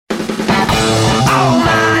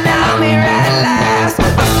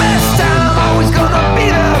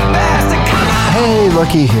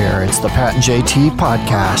Rookie here. It's the Pat and JT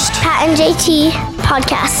Podcast. Pat and JT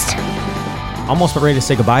Podcast. Almost ready to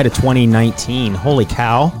say goodbye to 2019. Holy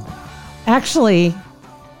cow. Actually,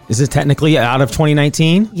 is this technically out of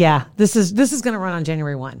 2019? Yeah, this is going to run on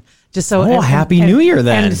January 1. Just so Happy New Year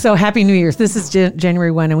then. And so Happy New Year's. This is January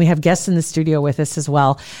 1 and we have guests in the studio with us as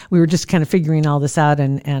well. We were just kind of figuring all this out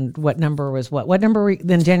and what number was what. What number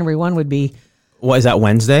then January 1 would be? What is that,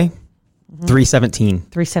 Wednesday? 317.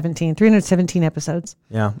 317 episodes.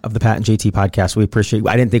 Yeah, of the Pat and JT Podcast. We appreciate.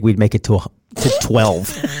 I didn't think we'd make it to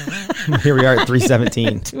 12. Here we are at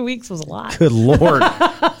 317. 2 weeks was a lot. Good Lord.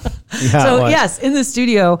 Yeah, so yes, in the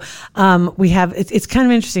studio, we have. It's kind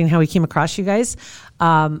of interesting how we came across you guys,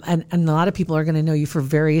 and a lot of people are going to know you for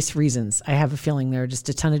various reasons. I have a feeling there are just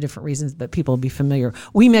a ton of different reasons, but people will be familiar.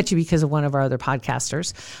 We met you because of one of our other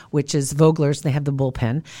podcasters, which is Vogler's. They have the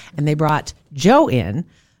bullpen, and they brought Joe in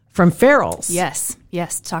from Farrell's. Yes.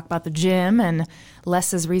 Talk about the gym and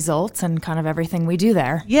Les's results and kind of everything we do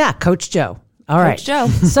there. Yeah, Coach Joe. All right, Coach Joe.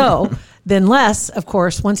 So then Les, of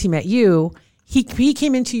course, once he met you, he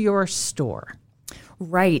came into your store.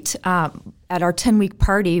 Right. At our 10-week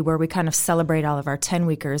party where we kind of celebrate all of our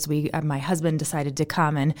 10-weekers, my husband decided to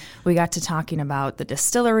come and we got to talking about the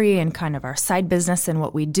distillery and kind of our side business and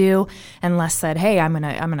what we do. And Les said, hey, I'm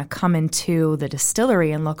gonna come into the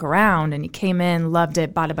distillery and look around. And he came in, loved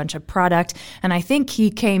it, bought a bunch of product. And I think he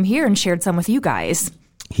came here and shared some with you guys.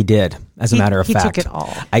 He did, as a matter of fact. He took it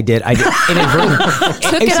all. I did.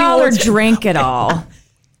 Took it all or drank it all?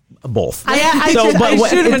 Both. I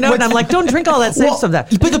shoot him a note and I'm like, don't drink all that safe stuff.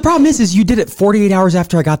 But the problem is you did it 48 hours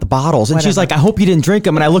after I got the bottles. And she's like, I hope you didn't drink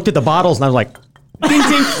them. And I looked at the bottles and I was like, ding,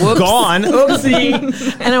 ding, gone. Oopsie.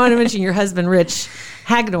 And I want to mention your husband, Rich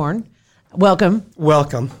Hagedorn. Welcome.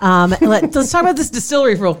 Welcome. Let's talk about this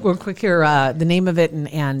distillery real quick here, the name of it.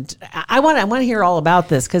 And I want to hear all about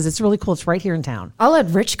this because it's really cool. It's right here in town. I'll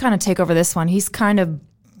let Rich kind of take over this one. He's kind of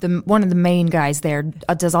one of the main guys there,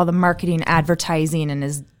 does all the marketing, advertising, and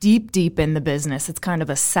is deep in the business. It's kind of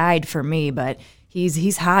a side for me, but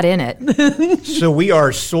he's hot in it. So we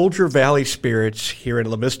are Soldier Valley Spirits here in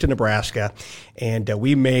Lewiston, Nebraska, and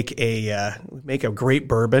we make a great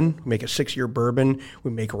bourbon. We make a 6-year bourbon. We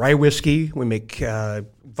make rye whiskey. We make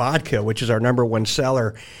vodka, which is our number one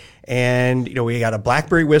seller. And we got a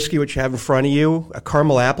blackberry whiskey, which you have in front of you, a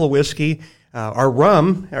caramel apple whiskey. Our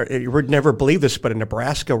rum, you would never believe this, but a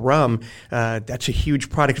Nebraska rum, that's a huge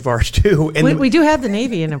product of ours, too. And we do have the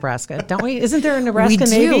Navy in Nebraska, don't we? Isn't there a Nebraska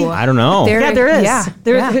Navy? I don't know. There is. Yeah.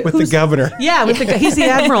 With the governor. Yeah, he's the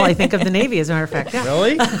admiral, I think, of the Navy, as a matter of fact. Yeah.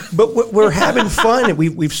 Really? But we're having fun.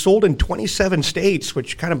 We've sold in 27 states,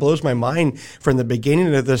 which kind of blows my mind from the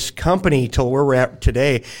beginning of this company till where we're at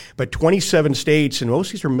today. But 27 states, and most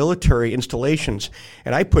of these are military installations.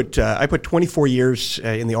 And I put 24 years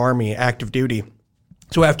in the Army, active duty.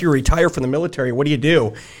 So after you retire from the military, what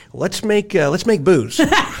do? Let's make booze.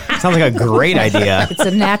 Sounds like a great idea. It's a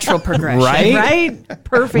natural progression, right?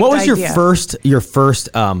 Perfect. What was idea. your first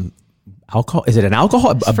alcohol? Is it an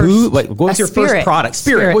alcohol? A booze? What was your spirit. first product?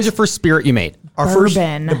 Spirit. What was your first spirit you made? Our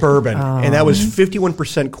bourbon. The bourbon. And that was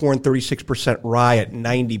 51% corn, 36% rye at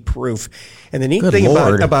 90 proof. And the neat thing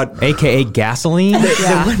about AKA gasoline.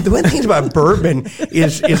 The one thing about bourbon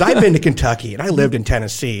is I've been to Kentucky and I lived in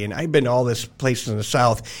Tennessee and I've been to all these places in the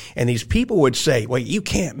South. And these people would say, well, you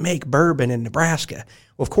can't make bourbon in Nebraska.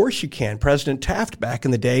 Well, of course you can. President Taft back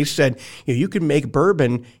in the day said, you can make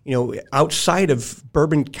bourbon, outside of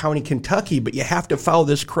Bourbon County, Kentucky, but you have to follow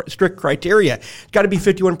this strict criteria. It's got to be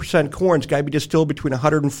 51% corn. It's got to be distilled between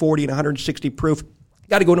 140 and 160 proof.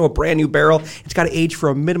 Got to go into a brand new barrel. It's got to age for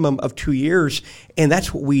a minimum of 2 years, and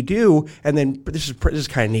that's what we do. And then this is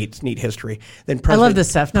kind of neat. It's neat history. Then I love this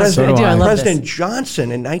stuff. No, I love President this.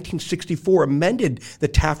 Johnson in 1964 amended the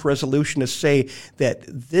Taft resolution to say that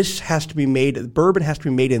bourbon has to be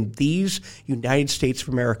made in these United States of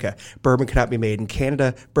America. Bourbon cannot be made in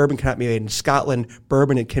Canada. Bourbon cannot be made in Scotland.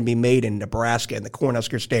 Bourbon can be made in Nebraska, in the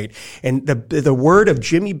Cornhusker State. And the word of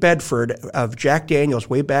Jimmy Bedford of Jack Daniels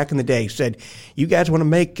way back in the day said, "You guys want to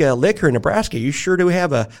make liquor in Nebraska? You sure do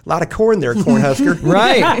have a lot of corn there, Cornhusker."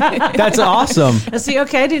 Right. That's awesome. See,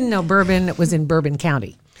 okay, I didn't know bourbon was in Bourbon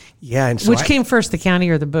County. Yeah, and so Which came first, the county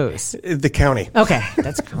or the booze? The county. Okay,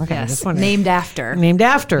 that's okay. Yes, named after.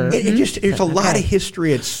 It's a lot of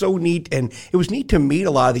history. It's so neat, and it was neat to meet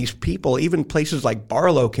a lot of these people, even places like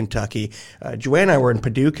Barlow, Kentucky. Joanne and I were in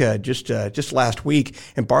Paducah just last week,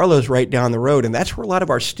 and Barlow's right down the road, and that's where a lot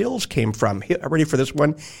of our stills came from. Ready for this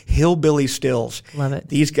one? Hillbilly Stills. Love it.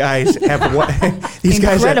 These guys have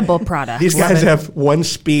incredible product. These guys have one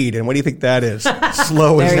speed, and what do you think that is?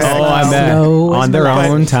 Slow as Very hell. Oh, I bet. On their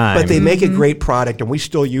own time. time. But they make a great product, and we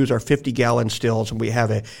still use our 50-gallon stills, and we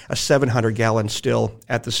have a 700-gallon still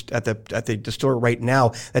at the distillery right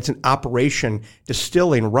now that's in operation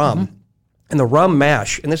distilling rum. And the rum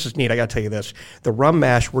mash, and this is neat, I got to tell you this. The rum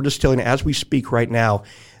mash, we're distilling as we speak right now.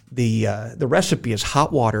 The recipe is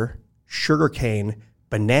hot water, sugar cane,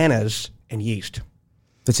 bananas, and yeast.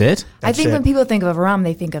 That's it? I think when people think of rum,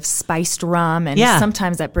 they think of spiced rum, and Yeah.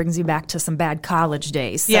 sometimes that brings you back to some bad college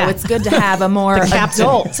days. So Yeah. it's good to have a more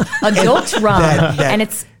adult rum, and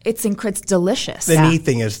it's delicious. The neat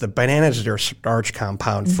thing is the bananas are a starch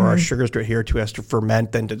compound for our sugars to adhere to us to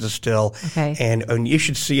ferment and to distill. Okay. And you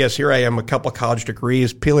should see us. Here I am, a couple college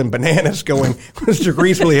degrees, peeling bananas going, those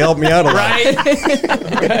degrees really helped me out a lot. Right.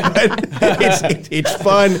 it's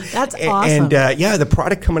fun. That's awesome. And the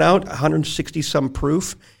product coming out, 160 some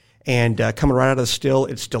proof. And coming right out of the still,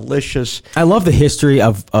 it's delicious. I love the history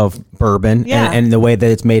of bourbon Yeah. and the way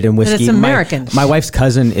that it's made in whiskey. it's American. My wife's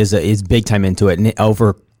cousin is big time into it. And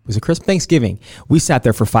was it Christmas, Thanksgiving? We sat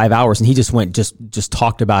there for 5 hours, and he just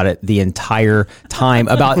talked about it the entire time,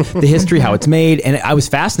 about the history, how it's made, and I was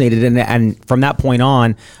fascinated. And from that point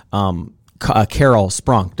on, Carol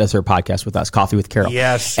Sprunk does her podcast with us, Coffee with Carol.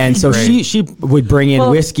 Yes, and so great. she would bring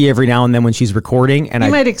in whiskey every now and then when she's recording. And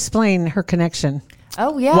You might explain her connection.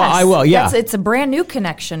 Oh yes. Well, I will, yeah. It's a brand new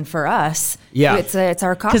connection for us. Yeah. It's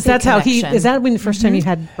our coffee Because that's connection. how is that when the first time you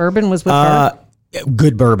had bourbon was with her?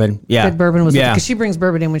 Good bourbon, yeah. Good bourbon was with her. yeah, Because she brings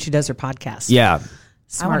bourbon in when she does her podcast. yeah.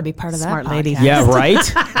 I want to be part of that Smart lady. podcast. Yeah,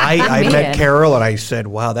 right? I Man. met Carol, and I said,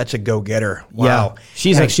 wow, that's a go-getter. Wow.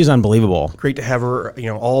 Yeah. She's unbelievable. Great to have her,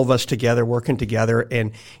 all of us together, working together.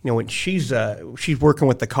 And, when she's working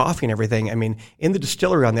with the coffee and everything, I mean, in the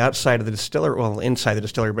distillery, on the outside of the distillery, well, inside the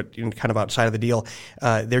distillery, but kind of outside of the deal,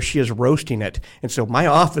 there she is roasting it. And so my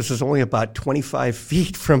office is only about 25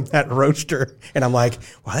 feet from that roaster. And I'm like,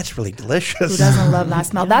 wow, that's really delicious. Who doesn't love that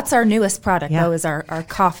smell? That's our newest product, Yeah. though, is our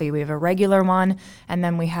coffee. We have a regular one, and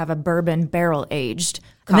then we have a bourbon barrel-aged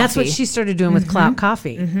coffee. And that's what she started doing with Clout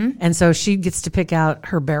Coffee. And so she gets to pick out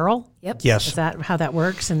her barrel. Yep. Yes. Is that how that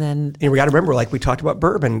works? And then And we got to remember, like we talked about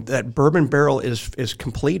bourbon, that bourbon barrel is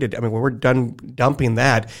completed. I mean, when we're done dumping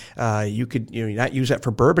that, you could not use that for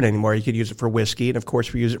bourbon anymore. You could use it for whiskey, and of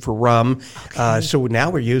course we use it for rum. So now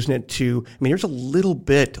we're using it to. I mean, there's a little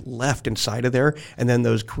bit left inside of there, and then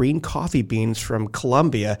those green coffee beans from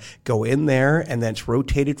Colombia go in there, and then it's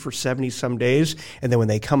rotated for 70 some days, and then when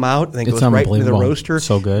they come out, and then It's goes right into the unbelievable. roaster.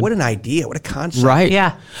 So good. What an idea! What a concept! Right.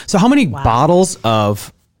 Yeah. So how many bottles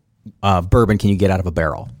of bourbon can you get out of a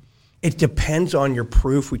barrel? It depends on your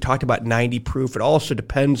proof. We talked about 90 proof. It also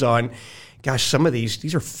depends on, gosh, some of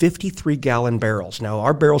these are 53-gallon barrels. Now,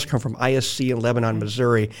 our barrels come from ISC in Lebanon,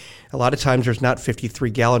 Missouri. A lot of times there's not 53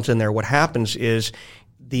 gallons in there. What happens is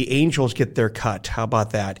the angels get their cut. How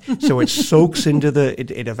about that? So it soaks into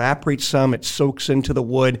it evaporates some, it soaks into the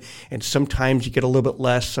wood, and sometimes you get a little bit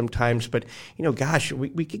less, sometimes, but gosh,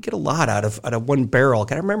 we could get a lot out of one barrel.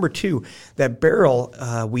 Got to remember too, that barrel,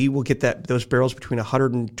 we will get those barrels between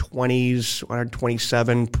 120s,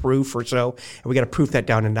 127 proof or so, and we got to proof that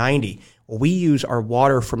down to 90. Well, we use our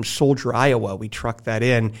water from Soldier, Iowa. We truck that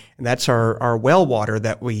in, and that's our well water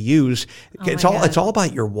that we use. It's all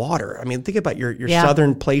about your water. I mean, think about your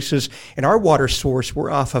southern places. And our water source, we're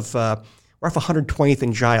off 120th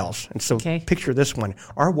and Giles. And so picture this one.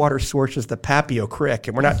 Our water source is the Papio Creek,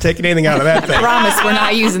 and we're not taking anything out of that thing. Promise we're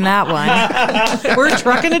not using that one. we're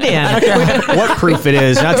trucking it in. What proof it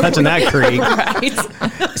is? Not touching that creek.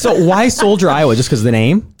 Right. So why Soldier, Iowa? Just because of the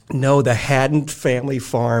name? No, the Haddon family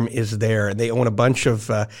farm is there, and they own a bunch of.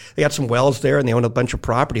 They got some wells there, and they own a bunch of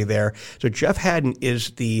property there. So Jeff Haddon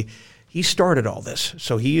he started all this.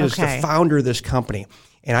 So he is the founder of this company.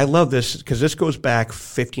 And I love this because this goes back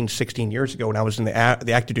 15, 16 years ago when I was in the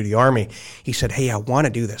active duty Army. He said, hey, I want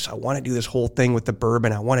to do this. I want to do this whole thing with the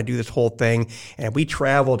bourbon. I want to do this whole thing. And we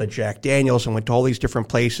traveled to Jack Daniels and went to all these different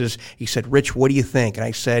places. He said, Rich, what do you think? And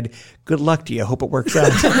I said, good luck to you. I hope it works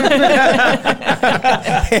out.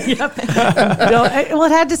 Well,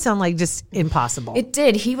 it had to sound like just impossible. It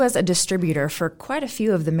did. He was a distributor for quite a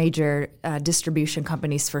few of the major distribution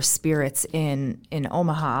companies for spirits in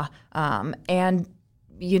Omaha. And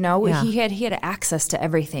he had access to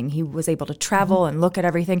everything. He was able to travel and look at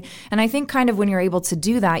everything. And I think kind of when you're able to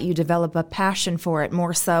do that, you develop a passion for it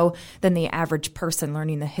more so than the average person,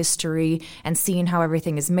 learning the history and seeing how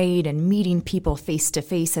everything is made and meeting people face to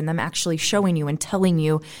face and them actually showing you and telling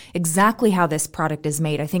you exactly how this product is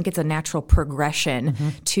made. I think it's a natural progression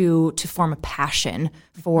to form a passion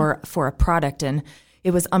for a product. And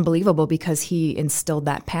it was unbelievable because he instilled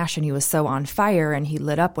that passion. He was so on fire and he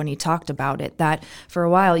lit up when he talked about it that for a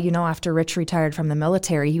while, after Rich retired from the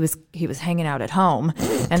military, he was hanging out at home.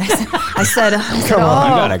 And I said, Come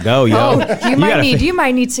on, you gotta go, yo. You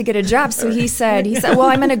might need to get a job. So he said, well,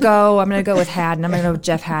 I'm going to go with Haddon. I'm going to go with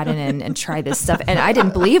Jeff Haddon and try this stuff. And I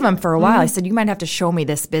didn't believe him for a while. I said, you might have to show me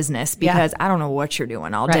this business because I don't know what you're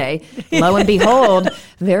doing all day. Lo and behold,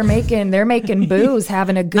 they're making booze,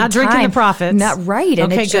 having a good time. Not drinking the profits. Not right.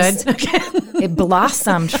 And okay, it just, good. it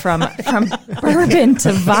blossomed from bourbon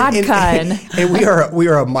to vodka. And we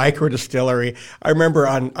are a micro distillery. I remember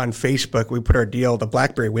on Facebook, we put our deal, the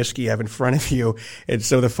blackberry whiskey you have in front of you. And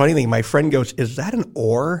so the funny thing, my friend goes, is that an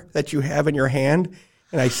oar that you have in your hand?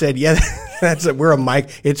 And I said, yeah, we're a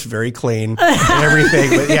mic. It's very clean and everything.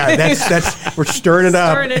 But yeah, that's we're stirring it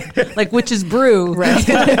up. Like witch's brew. Right.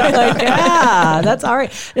 That's all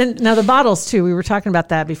right. And now the bottles too, we were talking about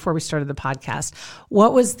that before we started the podcast.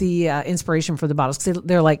 What was the inspiration for the bottles? Because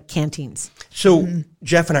they're like canteens. So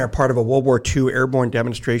Jeff and I are part of a World War II airborne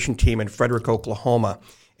demonstration team in Frederick, Oklahoma.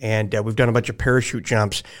 And we've done a bunch of parachute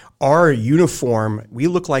jumps. Our uniform, we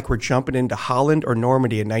look like we're jumping into Holland or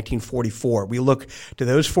Normandy in 1944. We look to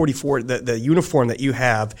those 44, the uniform that you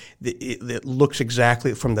have, it looks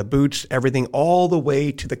exactly from the boots, everything, all the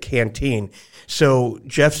way to the canteen. So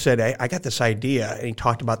Jeff said, I got this idea, and he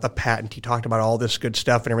talked about the patent. He talked about all this good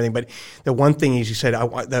stuff and everything. But the one thing is, he said, I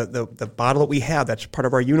want the bottle that we have, that's part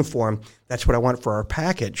of our uniform, that's what I want for our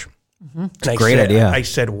package. It's a great idea. I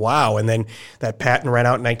said, wow. And then that patent ran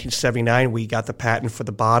out in 1979. We got the patent for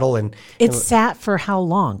the bottle. And it sat for how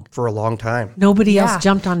long? For a long time. Nobody else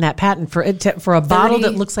jumped on that patent for a bottle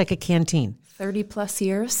that looks like a canteen. 30 plus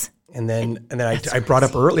years. And then I brought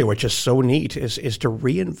up earlier, which is so neat, is to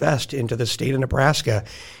reinvest into the state of Nebraska,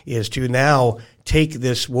 is to now take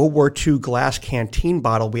this World War II glass canteen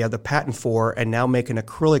bottle we have the patent for, and now make an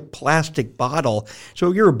acrylic plastic bottle.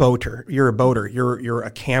 So you're a boater, you're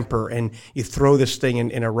a camper, and you throw this thing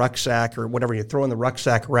in a rucksack or whatever, you throw in the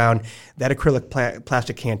rucksack around, that acrylic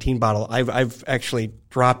plastic canteen bottle, I've actually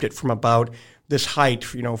dropped it from about this height,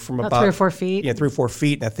 from about 3 or 4 feet. Yeah, 3 or 4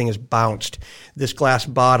 feet, and that thing is bounced. This glass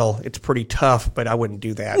bottle, it's pretty tough, but I wouldn't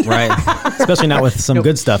do that. Right. Especially not with some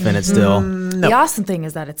good stuff in it still. The awesome thing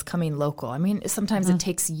is that it's coming local. I mean, sometimes it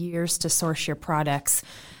takes years to source your products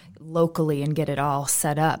locally and get it all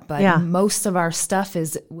set up, but most of our stuff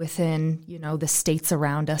is within the states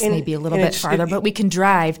around us, maybe a little bit farther, but we can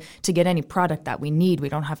drive to get any product that we need. We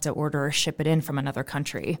don't have to order or ship it in from another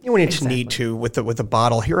country. When it's neat to with the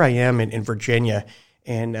bottle. Here I am in Virginia,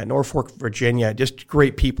 and Norfolk, Virginia, just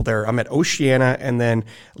great people there. I'm at Oceana and then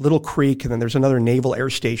Little Creek, and then there's another naval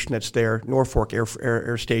air station that's there, Norfolk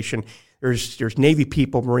Air Station. There's Navy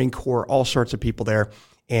people, Marine Corps, all sorts of people there.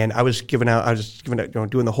 And I was doing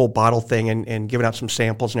the whole bottle thing and giving out some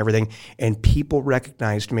samples and everything. And people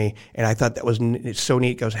recognized me. And I thought it's so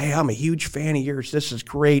neat. It goes, hey, I'm a huge fan of yours. This is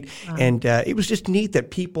great. Wow. And it was just neat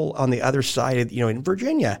that people on the other side, in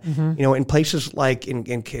Virginia, in places like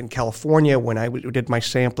in California, when I did my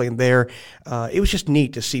sampling there, it was just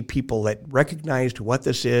neat to see people that recognized what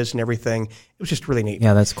this is and everything. It was just really neat.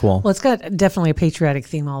 Yeah, that's cool. Well, it's got definitely a patriotic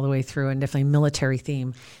theme all the way through, and definitely military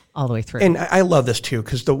theme all the way through. And I love this too,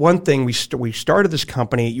 because the one thing we started this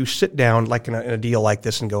company, you sit down like in a deal like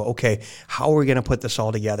this and go, okay, how are we going to put this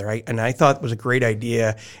all together? And I thought it was a great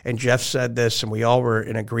idea. And Jeff said this, and we all were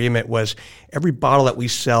in agreement, was every bottle that we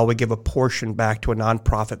sell, we give a portion back to a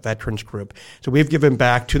nonprofit veterans group. So we've given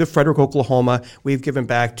back to the Frederick, Oklahoma. We've given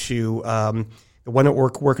back to the one that we're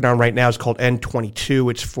working on right now is called N22.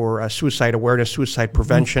 It's for suicide awareness, suicide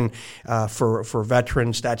prevention for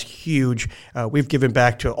veterans. That's huge. We've given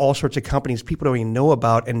back to all sorts of companies people don't even know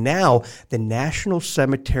about. And now the National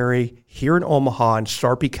Cemetery here in Omaha in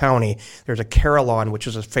Sarpy County, there's a Carillon, which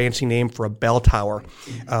is a fancy name for a bell tower.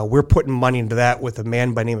 We're putting money into that with a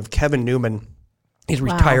man by the name of Kevin Newman. He's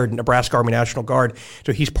retired Nebraska Army National Guard,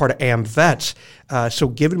 so he's part of AMVETS. So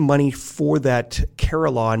giving money for that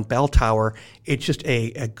Carillon bell tower, it's just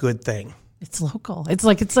a good thing. It's local. It's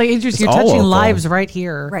like interesting. You're touching lives right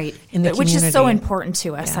here, right? In the community, which is so important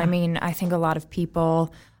to us. Yeah. I mean, I think a lot of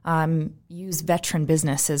people use veteran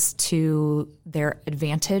businesses to their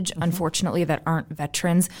advantage. Unfortunately, that aren't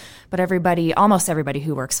veterans, but almost everybody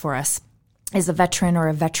who works for us is a veteran or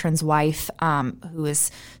a veteran's wife who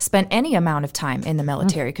has spent any amount of time in the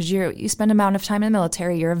military, because you spend amount of time in the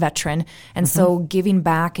military, you're a veteran. And so giving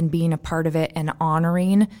back and being a part of it and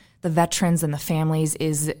honoring the veterans and the families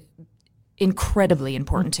is incredibly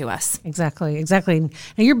important to us. Exactly. Now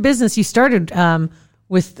your business, you started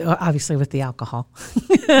obviously with the alcohol,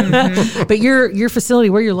 but your facility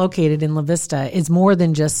where you're located in La Vista is more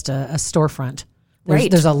than just a storefront.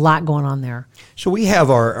 There's a lot going on there. So we have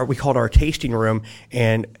we call it our tasting room,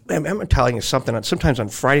 and I'm telling you something. Sometimes on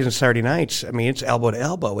Fridays and Saturday nights, I mean, it's elbow to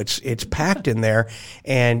elbow. It's packed in there,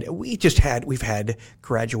 and we've had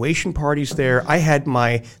graduation parties there. I had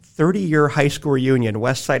my 30-year high school reunion,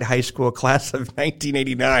 Westside High School class of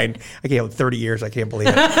 1989. I can't 30 years. I can't believe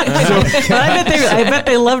it. I bet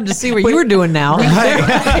they loved to see what you were doing now.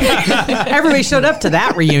 Everybody showed up to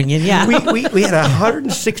that reunion. Yeah, we had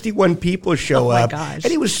 161 people show up. Gosh.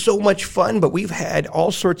 And it was so much fun, but we've had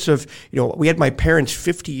all sorts of, we had my parents'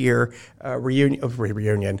 50-year reunion,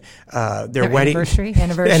 their wedding anniversary.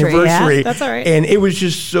 Anniversary. Yeah, that's all right. And it was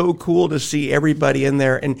just so cool to see everybody in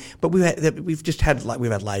there. But we've had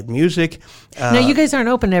live music. Now you guys aren't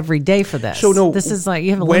open every day for this. So no, this is like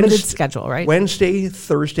you have a limited schedule, right? Wednesday,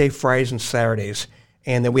 Thursday, Fridays, and Saturdays.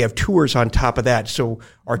 And then we have tours on top of that. So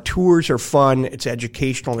our tours are fun. It's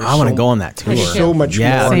educational. I want to go on that tour. There's so much more.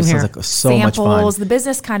 It Same here. sounds like so much fun. Samples. The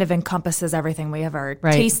business kind of encompasses everything. We have our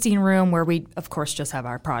tasting room where we, of course, just have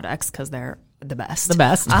our products because they're the best. The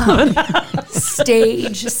best.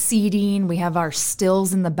 Stage, seating. We have our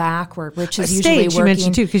stills in the back where Rich is usually working. You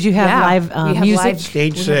mentioned too because you have live music.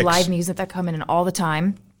 Stage we 6. have live music that come in all the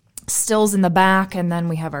time. Stills in the back, and then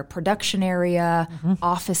we have our production area,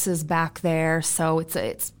 offices back there. So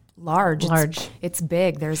it's large. It's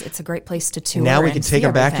big. It's a great place to tour. Now we can and take see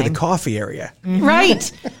them back to the everything. coffee area.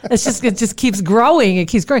 Right. It just keeps growing. It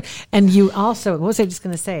keeps growing. And you also, what was I just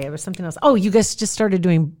going to say? It was something else. Oh, you guys just started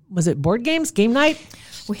doing, was it board games, game night?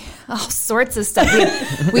 We all sorts of stuff.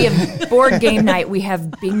 We have board game night. We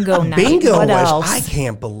have bingo night. Bingo what was, else? I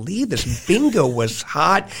can't believe this. Bingo was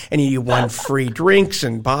hot, and you won free drinks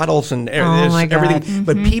and bottles and my God. everything.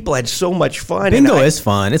 But people had so much fun. Bingo is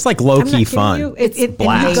fun. It's like low key fun. It's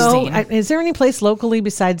blast. Is there any place locally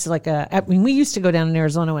besides we used to go down in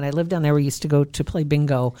Arizona when I lived down there. We used to go to play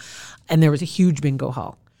bingo, and there was a huge bingo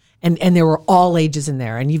hall. And there were all ages in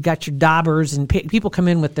there, and you've got your daubers, and people come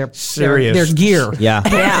in with their gear, Yeah.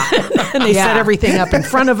 and they set everything up in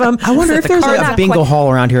front of them. I wonder if there's a bingo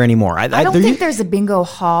hall around here anymore. I don't think there's a bingo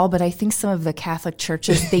hall, but I think some of the Catholic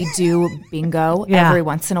churches, they do bingo every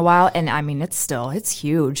once in a while. And I mean, it's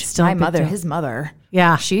huge. Still My a big mother, deal. his mother.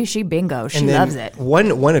 Yeah. She bingo. She And then loves it.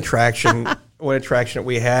 One attraction. One attraction that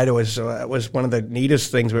we had was one of the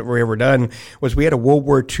neatest things that we ever done was we had a World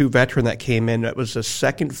War II veteran that came in. It was the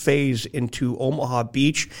second phase into Omaha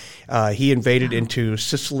Beach. He invaded into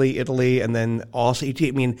Sicily, Italy, and then also,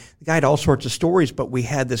 the guy had all sorts of stories, but we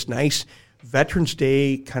had this nice Veterans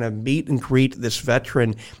Day kind of meet and greet this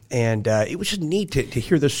veteran, and it was just neat to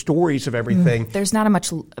hear the stories of everything. There's not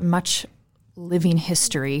much living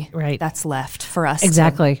history that's left for us.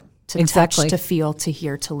 Exactly. To touch, to feel, to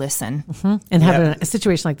hear, to listen. And have a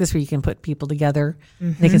situation like this where you can put people together.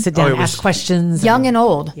 They can sit down and ask questions. Young and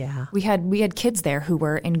old. Yeah. We had kids there who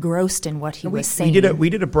were engrossed in what he was saying. We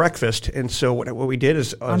did a breakfast, and so what we did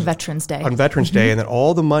is on Veterans Day. On Veterans Day, and then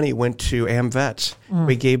all the money went to AmVets.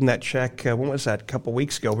 We gave them that check. When was that? A couple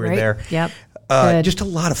weeks ago, we were there. Yep. Just a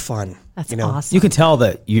lot of fun. That's awesome. You can tell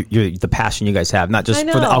that you're the passion you guys have, not just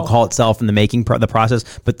for the alcohol itself and the making the process,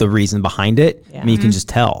 but the reason behind it. Yeah. I mean, you can just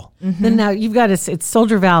tell. Then now you've got it's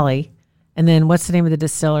Soldier Valley, and then what's the name of the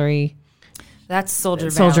distillery? That's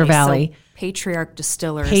Soldier Valley. So Patriarch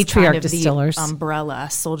Distillers. Distillers. The umbrella,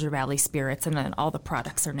 Soldier Valley Spirits, and then all the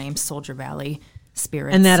products are named Soldier Valley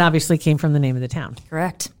Spirits. And that obviously came from the name of the town.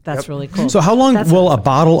 Correct. That's really cool. So how long will a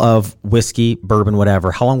bottle of whiskey, bourbon,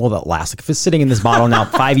 whatever, how long will that last? Like if it's sitting in this bottle now,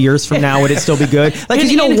 5 years from now, would it still be good? Like,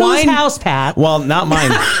 in wine. Whose house, Pat? Well, not mine.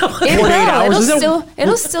 48 hours.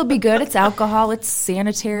 It'll still be good. It's alcohol. It's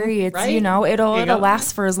sanitary. It's it'll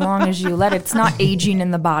last for as long as you let it. It's not aging in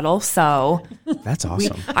the bottle. So that's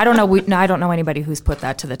awesome. I don't know. I don't know anybody who's put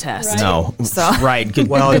that to the test. Right. No. So right. Good.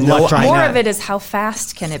 Well, good luck trying more that. of it is how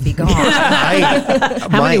fast can it be gone?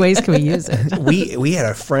 How many ways can we use it? We had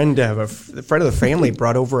a friend of the family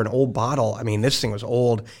brought over an old bottle. I mean, this thing was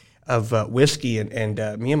old, of whiskey, and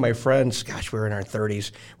me and my friends, gosh, we were in our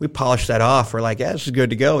 30s. We polished that off. We're like, yeah, this is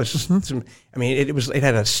good to go. It's just it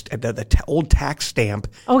had the old tax stamp.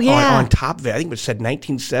 Oh yeah. on top of it. I think it said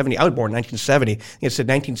 1970. I was born in 1970. I think it said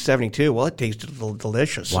 1972. Well, it tasted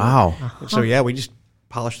delicious. Wow. So yeah, we just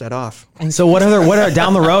polish that off. And so what are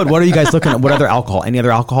down the road, what are you guys looking at? What other alcohol? Any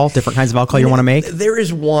other alcohol? Different kinds of alcohol you want to make? There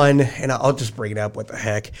is one, and I'll just bring it up. What the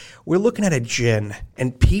heck? We're looking at a gin,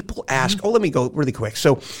 and people ask, let me go really quick.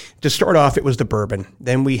 So to start off, it was the bourbon.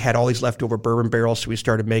 Then we had all these leftover bourbon barrels, so we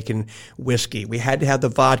started making whiskey. We had to have the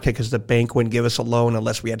vodka because the bank wouldn't give us a loan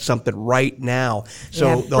unless we had something right now.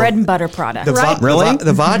 So bread and butter product.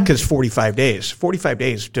 The vodka is 45 days. 45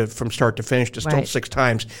 days from start to finish, distilled 6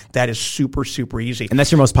 times. That is super, super easy. And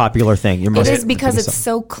that's your most popular thing. It is because it's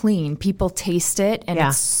so clean. People taste it, and Yeah.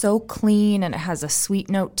 it's so clean, and it has a sweet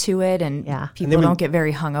note to it, and Yeah. people don't get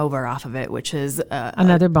very hungover off of it, which is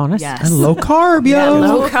Another bonus. yes. And low carb, yo.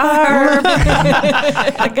 Low carb.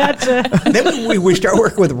 I gotcha. Then we start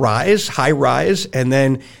working with Rise, High Rise, and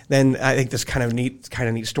then I think this kind of neat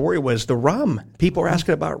story was the rum. People are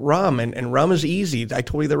asking about rum, and rum is easy. I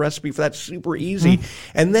told you the recipe for that, super easy.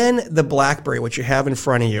 And then the blackberry, which you have in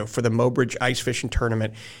front of you for the Mobridge Ice Fishing Tournament.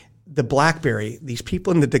 The blackberry, these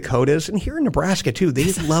people in the Dakotas and here in Nebraska too, they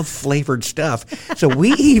love flavored stuff. So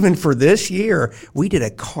we even for this year, we did a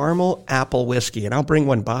caramel apple whiskey, and I'll bring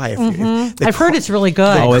one by. I've heard it's really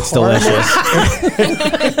good. Oh, it's delicious.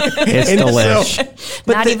 It's delicious.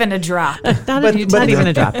 Not even a drop. not even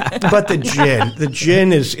a drop. But the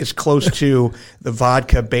gin is close to the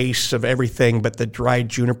vodka base of everything, but the dried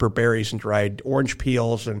juniper berries and dried orange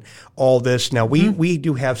peels and all this. Now we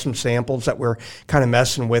do have some samples that we're kind of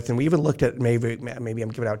messing with, and we even looked at maybe I'm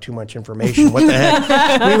giving out too much information. What the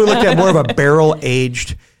heck? We even looked at more of a barrel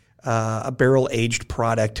aged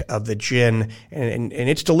product of the gin, and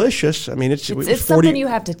it's delicious. I mean, it's 40, something you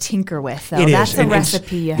have to tinker with, though. It That's is. a And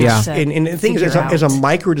recipe you Yeah. have to and the thing is, figure as a out.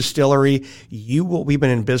 micro distillery, we've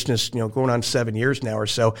been in business, going on 7 years now or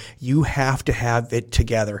so. You have to have it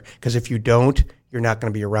together, because if you don't, you're not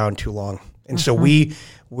going to be around too long. And so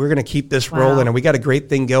we're going to keep this rolling, and we got a great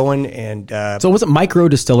thing going. And So was it micro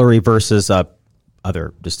distillery versus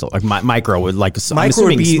other distill? Like micro would I'm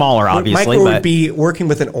assuming smaller, obviously, Micro but would be working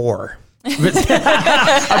with an oar.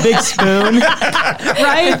 a big spoon,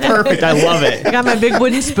 Right? perfect. I love it. I got my big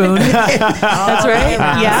wooden spoon. That's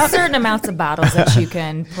right. Yeah. certain amounts of bottles that you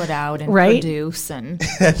can put out and Right. produce, and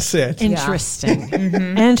That's it. Interesting.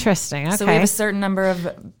 Interesting. Okay. so we have a certain number of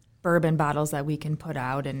bourbon bottles that we can put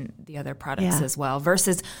out, and the other products Yeah. as well.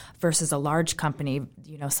 Versus a large company,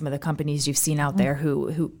 some of the companies you've seen out there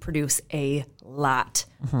who produce a lot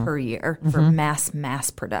per year for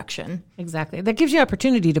mass production. Exactly. That gives you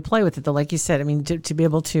opportunity to play with it, though. Like you said, I mean, to be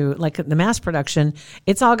able to, like the mass production,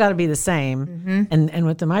 it's all got to be the same. And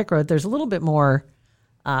with the micro, there's a little bit more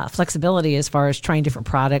flexibility as far as trying different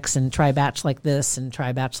products and try batch like this and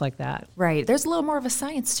try batch like that. Right. There's a little more of a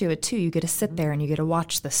science to it, too. You get to sit there and you get to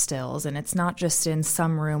watch the stills, and it's not just in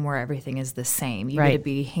some room where everything is the same. You get Right. to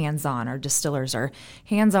be hands-on. Our distillers are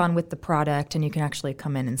hands-on with the product, and you can actually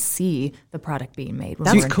come in and see the product being made when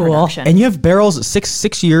That's we're in cool. production. And you have barrels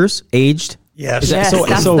six years aged. Yes. Is that- Yes,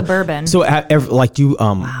 that's the bourbon. So, do you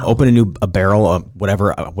open a barrel,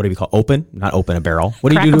 whatever? What do you call open? Not open a barrel.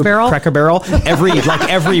 What do Crack you do? a barrel? Crack a barrel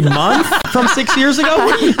every month from 6 years ago.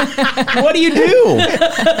 What do you do?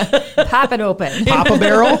 Pop it open. Pop a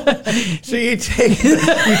barrel? So you take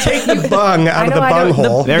the bung out of the bung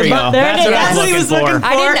hole. There you go. There That's it what I is. was looking for.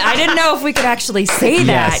 I didn't know if we could actually say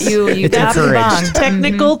that. Yes. You It's got the encouraged. bung.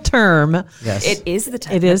 Technical term. Yes. It is the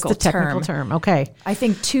technical It is the technical term. Okay. I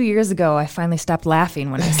think 2 years ago, I finally stopped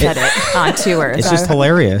laughing when I said it on tour. It's just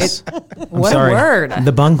hilarious. I'm What sorry. a word.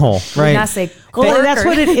 The bunghole. Did Right. not say Well, cork that's or-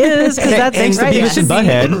 what it is. Because that's Thanks to right. Beavis and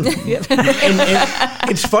Butthead.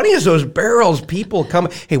 And it's funny as those barrels, people come,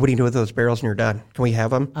 hey, what do you do with those barrels when you're done? Can we have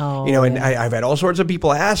them? Oh, and I've had all sorts of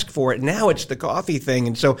people ask for it. Now it's the coffee thing.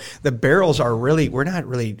 And so the barrels are really, we don't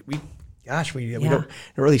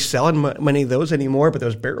really selling many of those anymore, but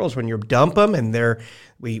those barrels, when you dump them and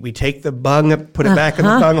we take the bung, put it back in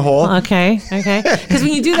the bung hole. Okay. Because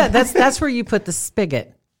when you do that, that's where you put the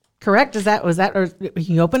spigot. Correct? Or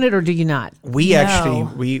you open it or do you not? We actually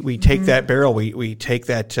we take that barrel, we take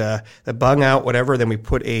that the bung out, whatever, then we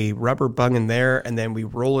put a rubber bung in there, and then we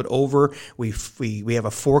roll it over. We have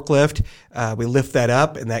a forklift. We lift that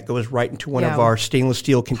up, and that goes right into one of our stainless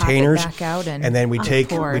steel containers. back out and- then we take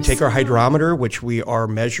course. our hydrometer, which we are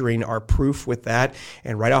measuring our proof with that,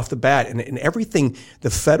 and right off the bat, and everything.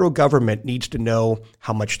 The federal government needs to know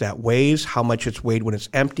how much that weighs, how much it's weighed when it's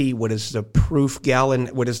empty, what is the proof gallon,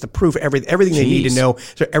 what is the proof, everything they need to know.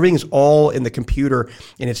 So everything's all in the computer,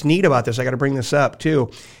 and it's neat about this. I got to bring this up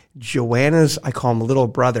too. Joanna's, I call him little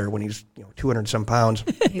brother when he's 200 some pounds.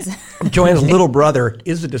 Joanna's little brother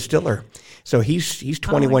is a distiller. So he's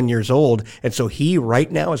 21 years old, and so he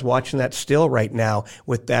right now is watching that still right now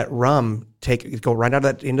with that rum go right out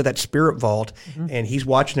of that into that spirit vault, and he's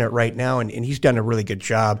watching it right now, and he's done a really good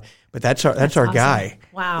job. But that's our awesome. guy.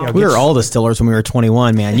 Wow. We were all distillers when we were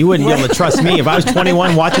 21, man. You wouldn't be able to trust me. If I was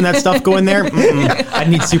 21 watching that stuff go in there, I'd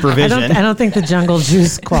need supervision. I don't think the jungle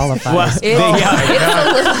juice qualifies. Well,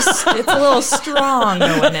 It's a little strong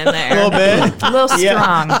going in there. A little bit. A little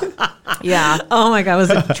strong. Yeah. Oh my God! Was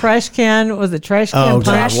it trash can? Was it trash can? Oh, punch?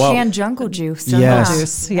 God. Trash Well, can jungle juice. Jungle Yes.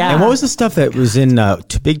 juice. Yeah. And what was the stuff that was in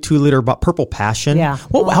big 2 liter Purple Passion. Yeah.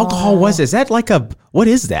 What alcohol was it? Is that like what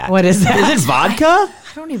is that? What is that? Is it vodka?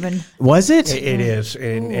 I don't even. Was it? It is,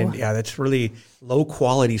 and yeah, that's really low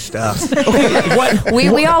quality stuff.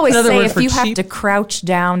 We always Another say word if for you have cheap. to crouch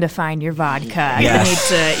down to find your vodka,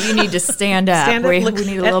 Yes. you need to stand up. Stand up, we look need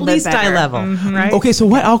a at little least bit better. eye level, right? Okay, so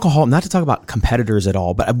what alcohol? Not to talk about competitors at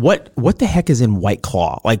all, but what the heck is in White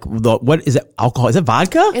Claw? Like, what is it? Alcohol? Is it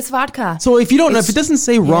vodka? It's vodka. So if you don't know, if it doesn't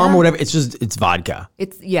say rum yeah. or whatever, it's vodka.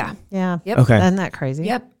 It's yeah. Yeah. Yep. Okay. Isn't that crazy?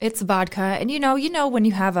 Yep, it's vodka, and you know when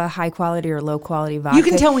you have a high quality or low quality vodka, You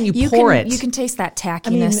can tell when you pour it. You can taste that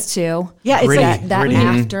tackiness too. Yeah, it's Gritty, like that gritty.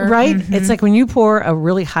 after, right? It's like when you pour a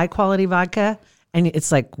really high quality vodka and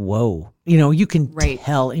it's like, whoa, you can Right.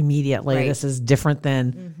 tell immediately Right. this is different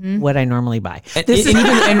than what I normally buy. And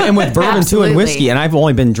with bourbon too and Absolutely. whiskey, and I've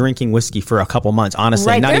only been drinking whiskey for a couple months, honestly,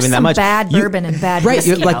 Right, not there's even that some much. bad bourbon and bad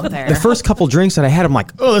whiskey like out there. the first couple drinks that I had, I'm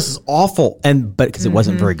like, oh, this is awful, but because it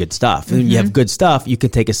wasn't very good stuff. And you have good stuff, you can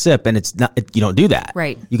take a sip, and it's not. You don't do that.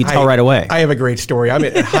 Right. You can tell right away. I have a great story. I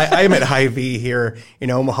am at Hy-Vee here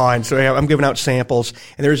in Omaha, and so I'm giving out samples,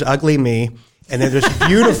 and there's Ugly Me. And then there's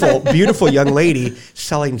a beautiful young lady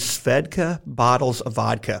selling Svedka bottles of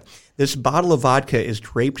vodka. This bottle of vodka is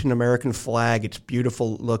draped in an American flag. It's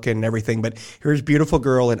beautiful looking and everything, but here's beautiful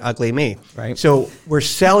girl and ugly me. Right. So we're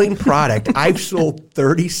selling product. I've sold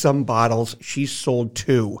 30-some bottles. She's sold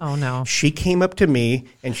 2. Oh, no. She came up to me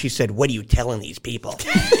and she said, "What are you telling these people?"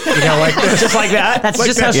 Like this. Just like that. That's Like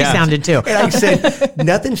just that. how she Yeah. sounded too. And I said,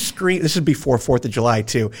 nothing screams, this is before 4th of July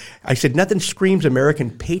too. I said, nothing screams American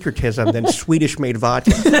patriotism than Swedish made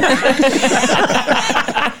vodka.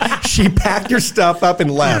 She packed her stuff up and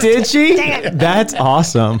left. Did she? That's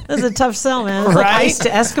awesome. That's a tough sell, man. It's like Right? ice to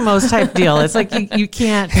Eskimos type deal. It's like you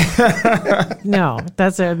can't. No,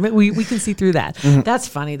 we can see through that. That's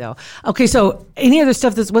funny though. Okay, so any other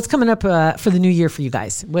stuff what's coming up for the new year for you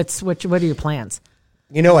guys? What are your plans?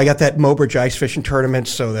 I got that Mobridge ice fishing tournament,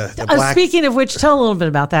 so the black. Speaking of which, tell a little bit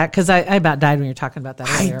about that because I about died when you were talking about that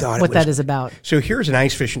earlier. thought it what was- that is about. So here's an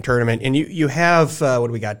ice fishing tournament, and you have what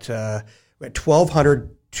do we got? We got 1,200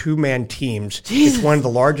 two-man teams. It's one of the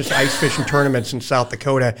largest ice fishing tournaments in South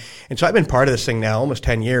Dakota, and so I've been part of this thing now almost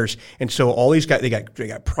 10 years. And so all these guys, they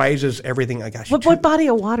got prizes, everything. What body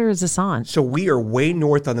of water is this on? So we are way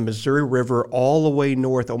north on the Missouri River, all the way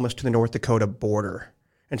north, almost to the North Dakota border.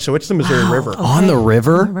 And so it's the Missouri River. On the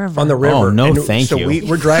river? On the river. Oh, no, And thank so you.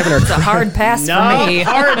 we're driving our It's a hard pass for me.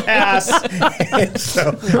 Hard pass. And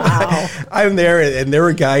so I'm there, and there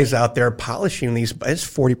were guys out there polishing these. It's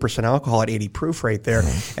 40% alcohol at 80 proof right there,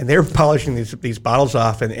 and they're polishing these bottles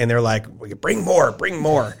off, and they're like, "Bring more."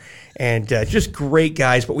 And just great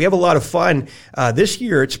guys, but we have a lot of fun. This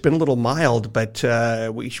year it's been a little mild, but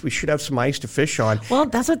we should have some ice to fish on. Well,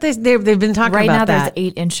 that's what they've been talking Right about. now, that. there's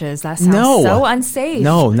 8 inches. That sounds so unsafe.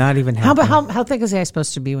 No, not even half. How thick is the ice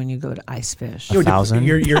supposed to be when you go to ice fish? 1,000?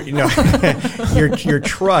 Your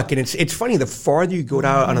truck, and it's funny. The farther you go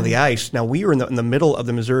down onto the ice, now we were in the middle of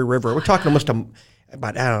the Missouri River. We're talking almost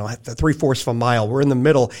about 3/4 of a mile. We're in the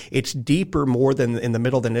middle. It's deeper more than in the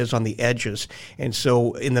middle than it is on the edges. And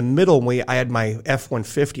so in the middle, I had my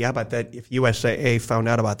F-150. How about that? If USAA found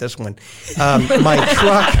out about this one,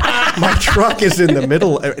 my truck is in the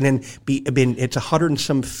middle, and then it's 100 and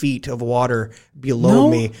some feet of water below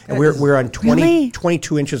me, and we're on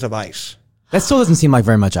 22 inches of ice. That still doesn't seem like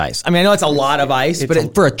very much ice. I mean, I know it's a lot of ice,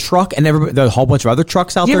 but for a truck and there's a whole bunch of other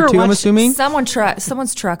trucks out You there ever too, I'm watch assuming.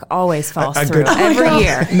 Someone's truck always falls A through good- every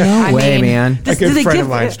year. No way, man. A good friend of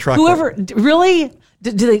mine's truck. Whoever really.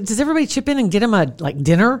 Does everybody chip in and get him a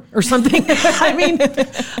dinner or something? I mean,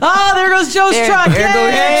 there goes Joe's truck. There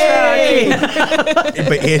goes your Yay!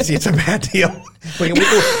 But it's a bad deal. We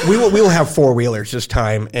will have 4-wheelers this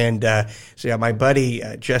time, and so yeah, my buddy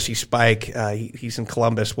Jesse Spike, he's in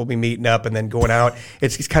Columbus. We'll be meeting up and then going out.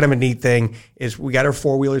 It's kind of a neat thing. Is we got our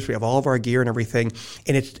 4-wheelers, we have all of our gear and everything,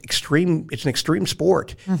 and it's extreme. It's an extreme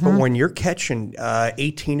sport, but when you're catching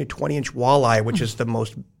 18 to 20-inch walleye, which is the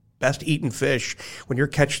most best eaten fish, when you're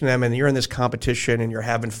catching them and you're in this competition and you're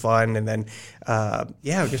having fun, and then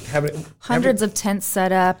just having Hundreds of tents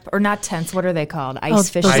set up, or not tents. What are they called?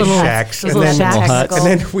 Ice fishing ice little- shacks, those and little then shacks. and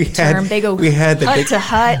then we had They go we had the hut to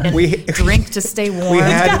hut and drink to stay warm.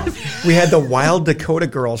 we had the Wild Dakota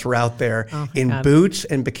girls were out there in God. boots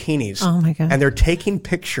and bikinis. Oh, my God. And they're taking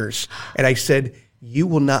pictures, and I said, "You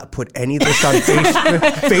will not put any of this on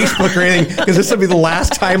Facebook or anything, because this will be the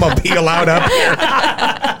last time I'll be allowed up here."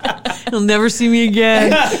 You'll never see me again.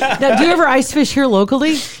 Now, do you ever ice fish here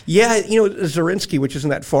locally? Yeah, Zorinsky, which isn't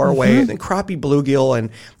that far away, and then crappie bluegill, and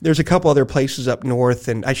there's a couple other places up north,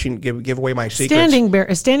 and I shouldn't give away my secrets.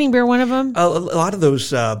 Is Standing Bear one of them? A lot of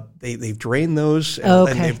those they've drained those and,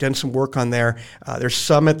 Okay. and they've done some work on there. There's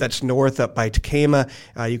Summit that's north up by Tacoma.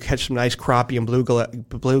 You catch some nice crappie and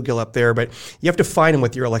bluegill up there, but you have to find them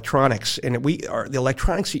with your electronics. And the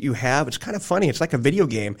electronics that you have, it's kind of funny. It's like a video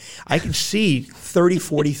game. I can see 30,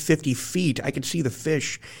 40, 50 feet. I can see the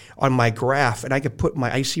fish on my graph, and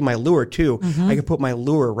I see my lure too. I can put my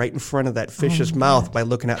lure right in front of that fish's mouth by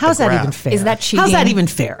looking at How's the graph. that even fair? Is that cheating? How's that even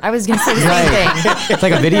fair? I was going to say the same thing. It's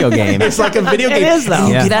like a video game. It's like a video game. It is, though.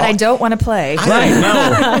 You Yeah. get That all- I don't want to play.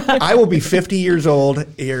 I will be 50 years old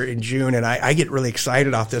here in June, and I get really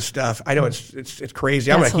excited off this stuff. I know it's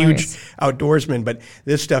crazy. That's I'm a huge hilarious. outdoorsman, but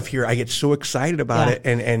this stuff here, I get so excited about Yeah. it.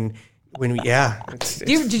 And when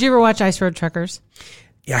Did you ever watch Ice Road Truckers?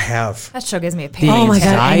 I have. That show gives me a pain. Oh my God,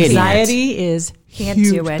 anxiety. anxiety is Can't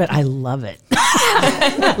huge, do it. but I love it.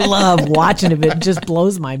 I love watching it. It just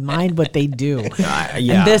blows my mind what they do. yeah.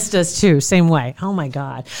 And this does too, same way. Oh my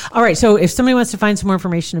God. All right, so if somebody wants to find some more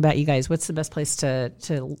information about you guys, what's the best place to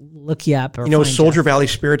look you up? Or find you?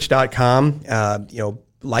 SoldierValleySpirits.com.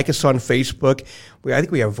 Like us on Facebook. I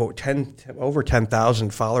think we have over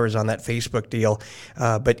 10,000 followers on that Facebook deal.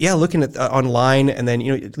 But yeah, looking at online, and then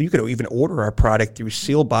you could even order our product through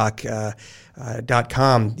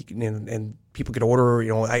Sealbach.com, and people could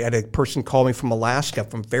order. I had a person call me from Alaska,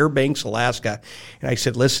 from Fairbanks, Alaska, and I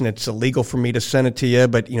said, "Listen, it's illegal for me to send it to you,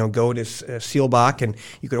 but go to Sealbach, and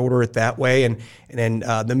you could order it that way." And then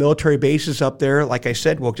the military bases up there, like I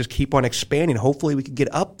said, we'll just keep on expanding. Hopefully, we could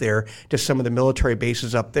get up there to some of the military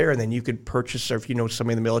bases up there, and then you could purchase, or if you know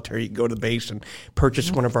somebody in the military, you can go to the base and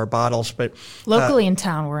purchase one of our bottles. But Locally in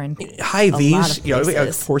town, we're in Hy-Vees, a lot of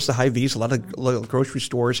places. of course, the Hy-Vees, a lot of little grocery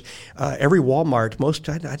stores, every Walmart,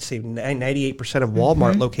 I'd say 98% of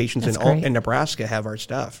Walmart locations That's great. in Nebraska have our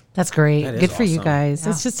stuff. That's great. That is Good for you awesome. guys.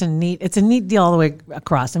 It's just a neat deal all the way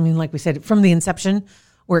across. I mean, like we said, from the inception,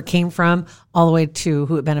 where it came from, all the way to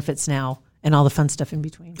who it benefits now, and all the fun stuff in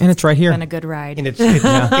between. And it's right here. been a good ride. And it's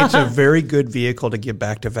a very good vehicle to give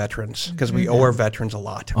back to veterans, because we owe our veterans a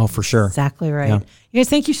lot. Oh, for sure. Exactly right. Yeah. You guys,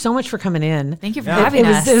 thank you so much for coming in. Thank you for having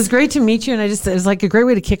us. It was great to meet you, and it was like a great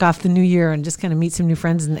way to kick off the new year and just kind of meet some new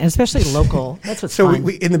friends, and especially local. That's what's So fun.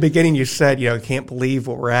 we, in the beginning, you said, can't believe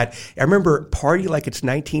what we're at. I remember Party Like It's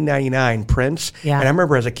 1999, Prince. Yeah. And I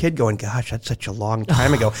remember as a kid going, gosh, that's such a long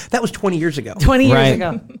time ago. That was 20 years ago. 20 years Right.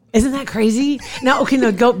 ago. Isn't that crazy? Now, okay,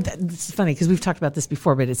 no, go. It's funny because we've talked about this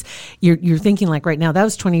before, but you're thinking like right now, that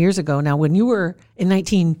was 20 years ago. Now, when you were in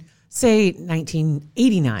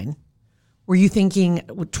 1989, were you thinking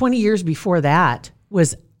 20 years before that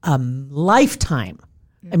was a lifetime?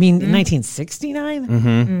 I mean,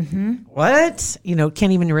 1969? What?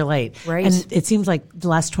 Can't even relate. Right. And it seems like the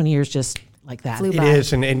last 20 years just like that. Flew It by.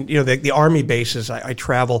 is, and the Army bases. I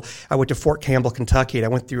travel. I went to Fort Campbell, Kentucky, and I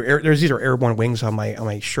went through. These are airborne wings on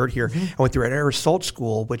my shirt here. I went through an air assault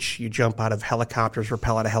school, which you jump out of helicopters,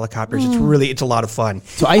 rappel out of helicopters. It's a lot of fun.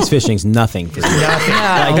 So ice fishing's nothing for you.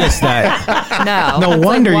 I guess that. No. No It's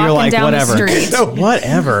wonder you're walking like, down the whatever. street.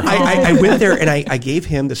 Whatever. I went there and I gave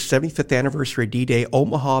him the 75th anniversary D-Day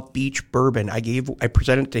Omaha Beach bourbon. I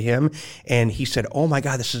presented it to him, and he said, "Oh my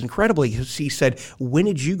God, this is incredible." He said, "When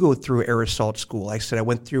did you go through air assault school?" I said, "I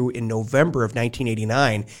went through in November of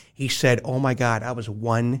 1989." He said, "Oh my God, I was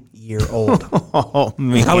 1 year old." Oh,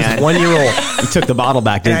 man. I was 1 year old. You took the bottle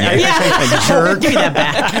back, didn't you? Jerk. Give me that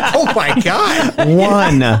back. Oh my God.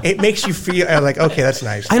 One. It makes you feel like, okay, that's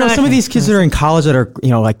nice. I know some of these kids that are in college that are,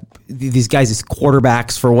 like these guys, these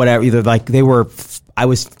quarterbacks for whatever. Either like I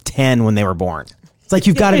was 10 when they were born. It's like,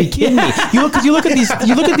 you've got to be kidding me. You look at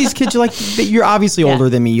these kids. You're like, you're obviously older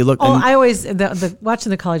than me. You look. Oh, and- I always watching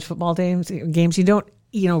the college football games.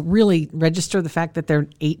 You don't really register the fact that they're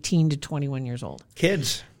 18 to 21 years old.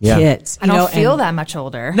 Kids. Yeah. Kids. I don't feel that much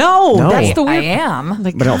older. No, No. that's the I weird. am.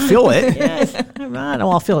 Like, but I don't feel it.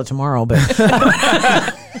 I'll feel it tomorrow, but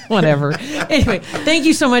whatever. Anyway, thank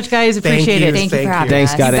you so much, guys. Appreciate you. it. Thank you for having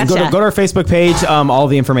Thanks, us. God. And go Gotcha. to our Facebook page. All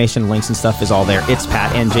the information, links, and stuff is all there. It's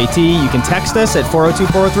Pat and JT. You can text us at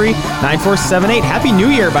 402-403-9478. Happy New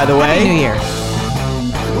Year, by the way. Happy New Year.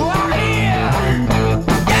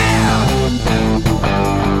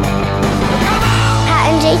 Pat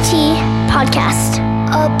and JT Podcast,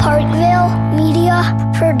 a Parkville Media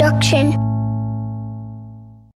Production.